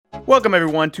Welcome,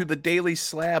 everyone, to the Daily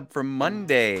Slab for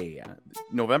Monday,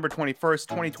 November 21st,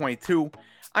 2022.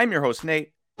 I'm your host,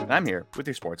 Nate, and I'm here with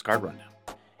your sports card rundown.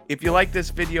 If you like this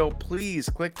video, please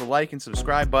click the like and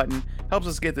subscribe button. Helps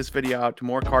us get this video out to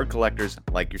more card collectors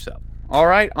like yourself. All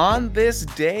right, on this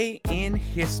day in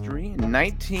history,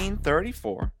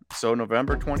 1934, so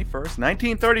November 21st,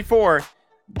 1934,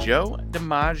 Joe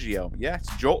DiMaggio. Yes,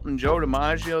 Joltin' Joe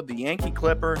DiMaggio, the Yankee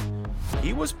Clipper.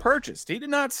 He was purchased. He did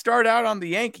not start out on the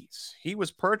Yankees. He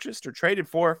was purchased or traded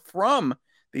for from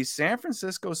the San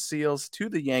Francisco Seals to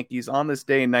the Yankees on this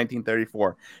day in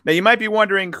 1934. Now, you might be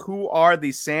wondering, who are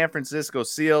the San Francisco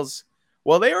Seals?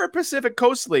 Well, they are a Pacific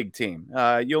Coast League team.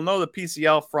 You'll know the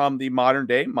PCL from the modern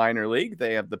day minor league.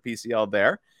 They have the PCL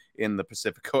there in the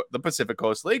Pacific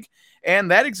Coast League, and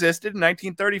that existed in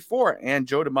 1934. And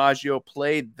Joe DiMaggio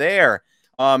played there.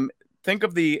 From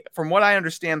what I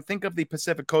understand, think of the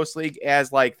Pacific Coast League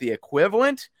as like the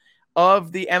equivalent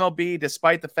of the MLB,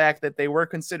 despite the fact that they were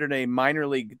considered a minor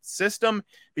league system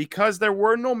because there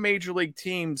were no major league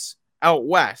teams out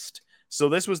west. So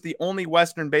this was the only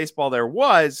Western baseball there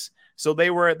was. So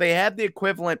they had the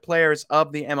equivalent players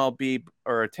of the MLB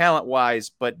or talent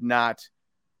wise, but not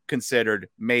considered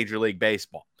Major League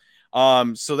Baseball.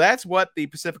 So that's what the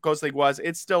Pacific Coast League was.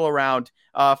 It's still around.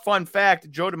 Fun fact,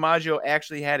 Joe DiMaggio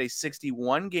actually had a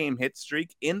 61-game hit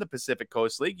streak in the Pacific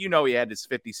Coast League. You know, he had his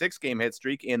 56-game hit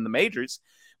streak in the majors,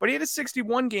 but he had a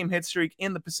 61-game hit streak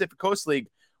in the Pacific Coast League,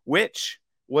 which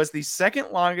was the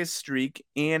second longest streak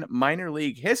in minor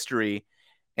league history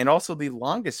and also the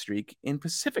longest streak in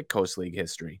Pacific Coast League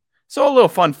history. So a little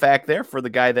fun fact there for the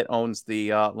guy that owns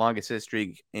the longest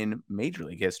history in Major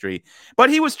League history. But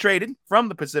he was traded from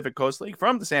the Pacific Coast League,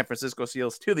 from the San Francisco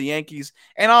Seals to the Yankees,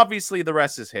 and obviously the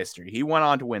rest is history. He went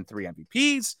on to win 3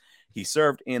 MVPs. He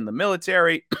served in the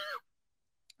military.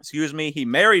 Excuse me. He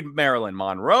married Marilyn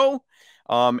Monroe.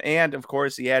 And, of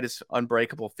course, he had his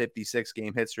unbreakable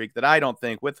 56-game hit streak that I don't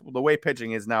think, with the way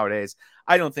pitching is nowadays,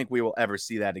 I don't think we will ever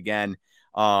see that again.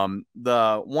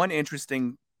 The one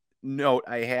interesting note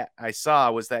I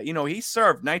saw was that, he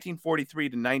served 1943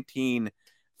 to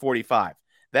 1945.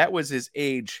 That was his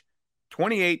age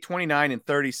 28, 29, and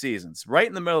 30 seasons, right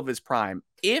in the middle of his prime.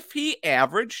 If he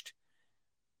averaged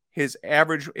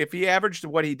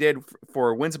what he did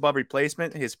for wins above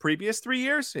replacement his previous 3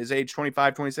 years, his age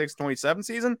 25, 26, 27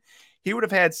 season, he would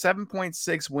have had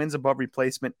 7.6 wins above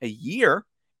replacement a year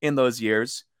in those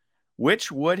years,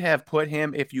 which would have put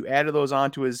him, if you added those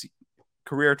onto his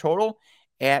career total,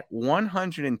 at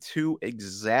 102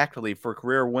 exactly for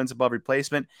career wins above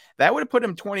replacement. That would have put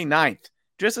him 29th,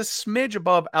 just a smidge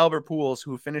above Albert Pujols,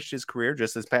 who finished his career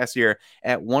just this past year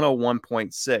at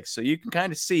 101.6. So you can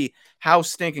kind of see how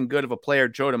stinking good of a player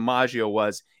Joe DiMaggio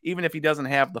was, even if he doesn't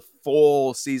have the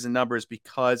full season numbers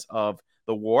because of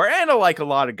the war, and like a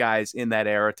lot of guys in that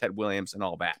era, Ted Williams and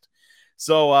all that.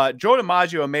 So Joe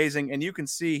DiMaggio, amazing. And you can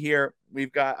see here,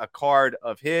 we've got a card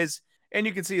of his. And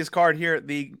you can see his card here,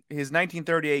 his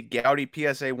 1938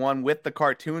 Goudey PSA 1 with the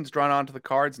cartoons drawn onto the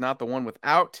cards, not the one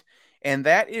without. And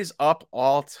that is up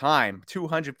all time,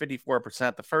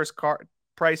 254%. The first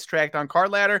price tracked on Card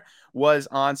Ladder was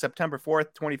on September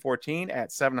 4th, 2014 at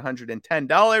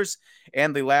 $710.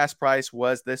 And the last price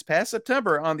was this past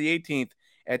September on the 18th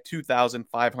at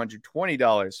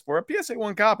 $2,520 for a PSA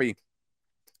 1 copy.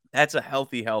 That's a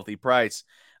healthy price.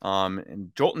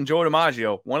 And Joltin' Joe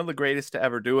DiMaggio, one of the greatest to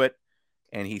ever do it.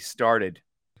 And he started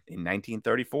in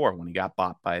 1934 when he got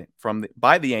bought by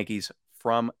the Yankees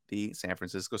from the San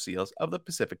Francisco Seals of the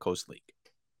Pacific Coast League.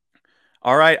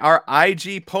 All right, our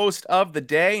IG post of the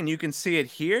day, and you can see it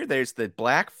here. There's the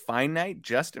black finite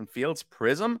Justin Fields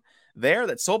Prism there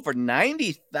that sold for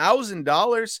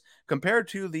 $90,000 compared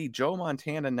to the Joe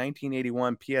Montana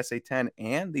 1981 PSA 10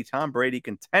 and the Tom Brady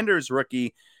Contenders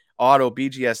rookie auto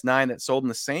BGS 9 that sold in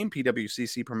the same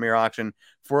PWCC Premier auction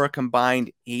for a combined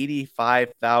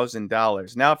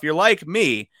 $85,000. Now, if you're like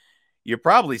me, you're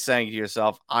probably saying to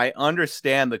yourself, I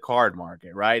understand the card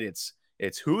market, right? It's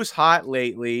who's hot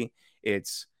lately.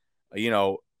 It's,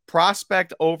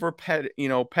 prospect over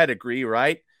pedigree,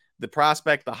 right? The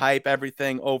prospect, the hype,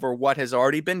 everything over what has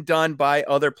already been done by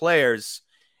other players.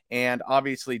 And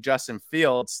obviously Justin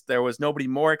Fields, there was nobody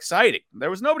more exciting.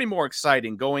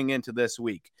 Going into this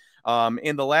week.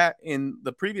 In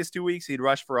the previous 2 weeks, he'd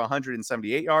rushed for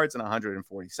 178 yards and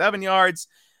 147 yards.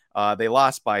 They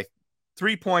lost by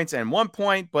 3 points and 1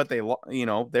 point, but they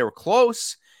were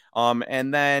close.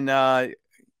 And then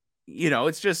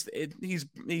it's just he's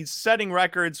setting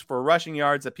records for rushing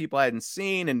yards that people hadn't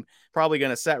seen, and probably going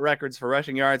to set records for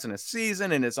rushing yards in a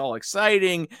season, and it's all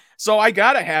exciting. So I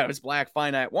gotta have his Black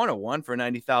Finite 101 for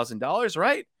 $90,000,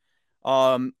 right?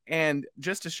 And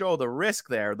just to show the risk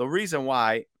there, the reason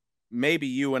why maybe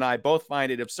you and I both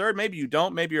find it absurd, maybe you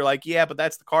don't, maybe you're like, yeah, but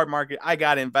that's the card market, I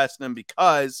got to invest in them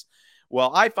because,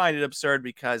 well, I find it absurd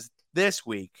because this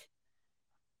week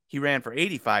he ran for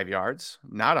 85 yards,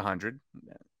 not 100.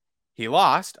 He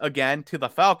lost again to the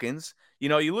Falcons. You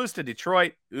know, you lose to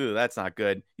Detroit. Ooh, that's not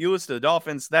good. You lose to the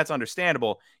Dolphins. That's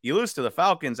understandable. You lose to the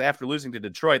Falcons after losing to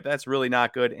Detroit. That's really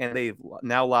not good. And they've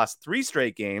now lost 3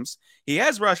 straight games. He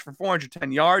has rushed for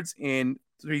 410 yards in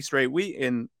 3 straight weeks,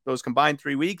 in those combined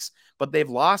 3 weeks, but they've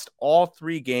lost all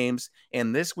 3 games.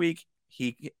 And this week,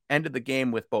 he ended the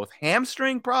game with both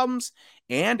hamstring problems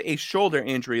and a shoulder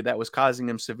injury that was causing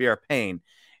him severe pain.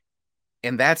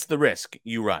 And that's the risk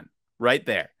you run right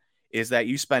there, is that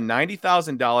you spend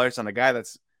 $90,000 on a guy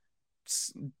that's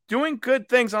doing good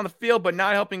things on the field, but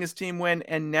not helping his team win.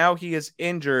 And now he is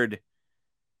injured.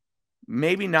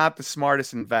 Maybe not the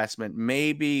smartest investment.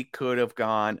 Maybe could have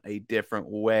gone a different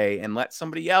way and let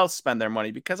somebody else spend their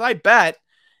money, because I bet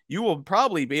you will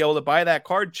probably be able to buy that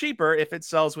card cheaper if it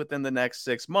sells within the next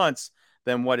 6 months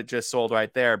than what it just sold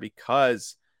right there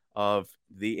because of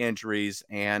the injuries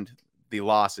and the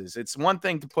losses. It's one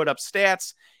thing to put up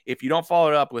stats. If you don't follow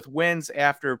it up with wins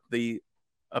after the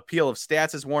appeal of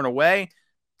stats is worn away,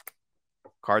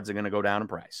 cards are going to go down in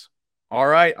price. All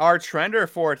right, our trender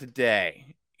for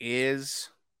today is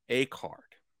a card,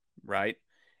 right?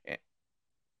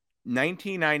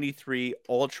 1993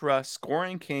 Ultra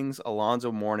Scoring Kings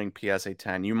Alonzo Mourning PSA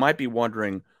 10. You might be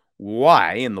wondering,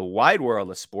 why in the wide world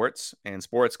of sports and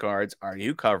sports cards are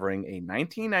you covering a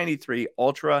 1993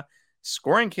 Ultra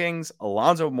Scoring Kings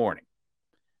Alonzo Mourning?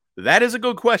 That is a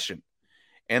good question.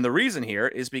 And the reason here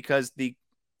is because the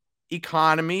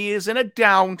economy is in a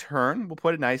downturn. We'll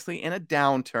put it nicely, in a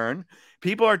downturn.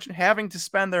 People are having to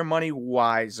spend their money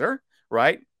wiser,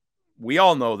 right? We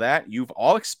all know that. You've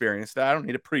all experienced that. I don't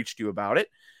need to preach to you about it.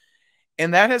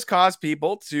 And that has caused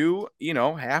people to,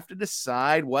 have to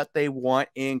decide what they want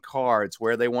in cards,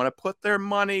 where they want to put their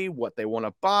money, what they want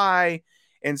to buy.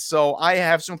 And so I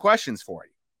have some questions for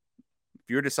you. If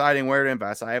you're deciding where to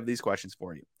invest, I have these questions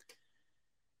for you.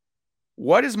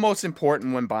 What is most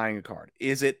important when buying a card?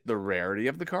 Is it the rarity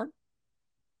of the card?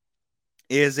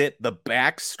 Is it the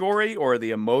backstory or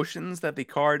the emotions that the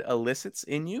card elicits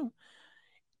in you?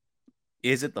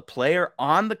 Is it the player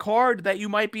on the card that you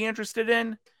might be interested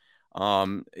in?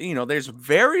 There's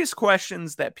various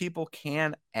questions that people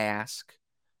can ask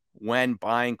when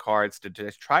buying cards to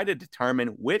just try to determine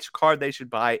which card they should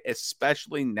buy,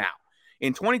 especially now.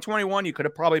 In 2021, you could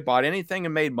have probably bought anything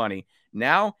and made money.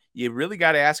 Now, you really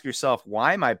got to ask yourself,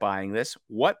 why am I buying this?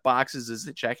 What boxes is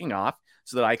it checking off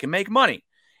so that I can make money?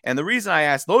 And the reason I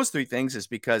ask those 3 things is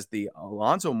because the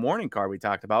Alonzo Mourning card we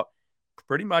talked about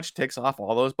pretty much ticks off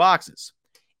all those boxes.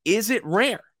 Is it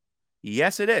rare?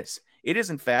 Yes, it is. It is,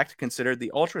 in fact, considered,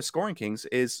 the Ultra Scoring Kings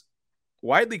is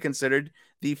widely considered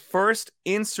the first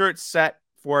insert set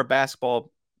for a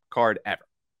basketball card ever,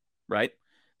 right?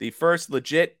 The first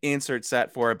legit insert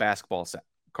set for a basketball set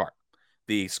card,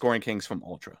 the Scoring Kings from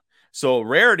Ultra. So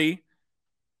rarity,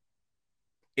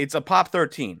 it's a Pop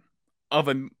 13 of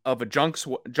a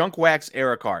junk wax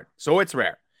era card. So it's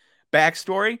rare.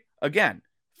 Backstory, again,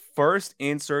 first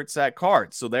insert set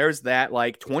card. So there's that,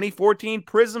 like 2014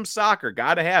 Prism Soccer,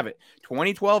 gotta have it.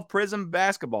 2012 Prism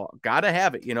Basketball, gotta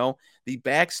have it. The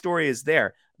backstory is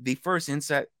there. The first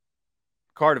insert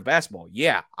card of basketball,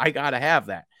 yeah, I gotta have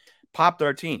that. Pop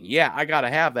 13, yeah, I gotta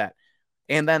have that.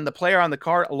 And then the player on the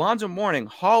card, Alonzo Mourning,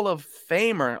 Hall of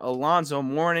Famer Alonzo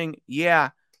Mourning, yeah,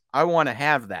 I want to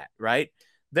have that, right?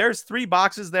 There's 3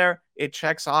 boxes there. It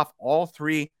checks off all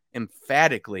 3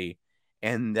 emphatically.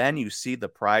 And then you see the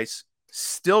price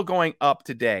still going up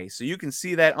today. So you can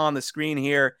see that on the screen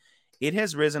here. It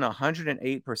has risen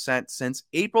 108% since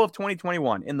April of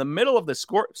 2021, in the middle of the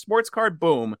sports card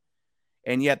boom.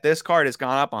 And yet this card has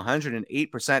gone up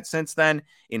 108% since then.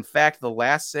 In fact, the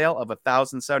last sale of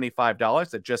 $1,075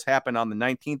 that just happened on the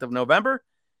 19th of November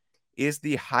is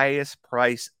the highest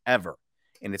price ever.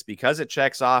 And it's because it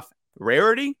checks off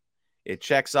rarity, it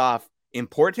checks off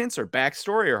importance or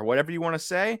backstory or whatever you want to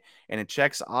say, and it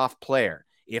checks off player.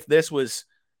 If this was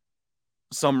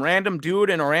some random dude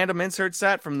in a random insert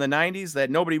set from the 90s that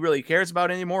nobody really cares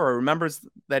about anymore or remembers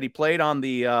that he played on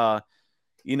the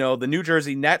the New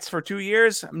Jersey Nets for 2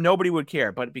 years, nobody would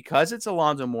care. But because it's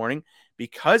Alonzo Mourning,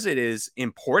 because it is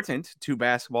important to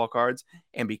basketball cards,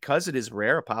 and because it is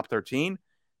rare, a Pop 13,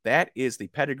 that is the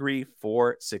pedigree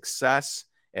for success,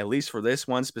 at least for this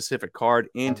one specific card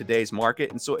in today's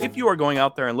market. And so if you are going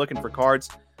out there and looking for cards,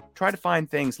 try to find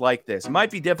things like this. It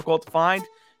might be difficult to find,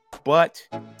 but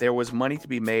there was money to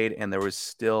be made, and there was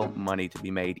still money to be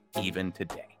made even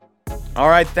today. All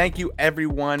right. Thank you,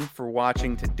 everyone, for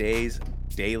watching today's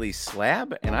Daily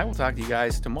Slab. And I will talk to you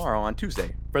guys tomorrow on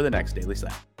Tuesday for the next Daily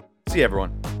Slab. See you,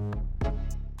 everyone.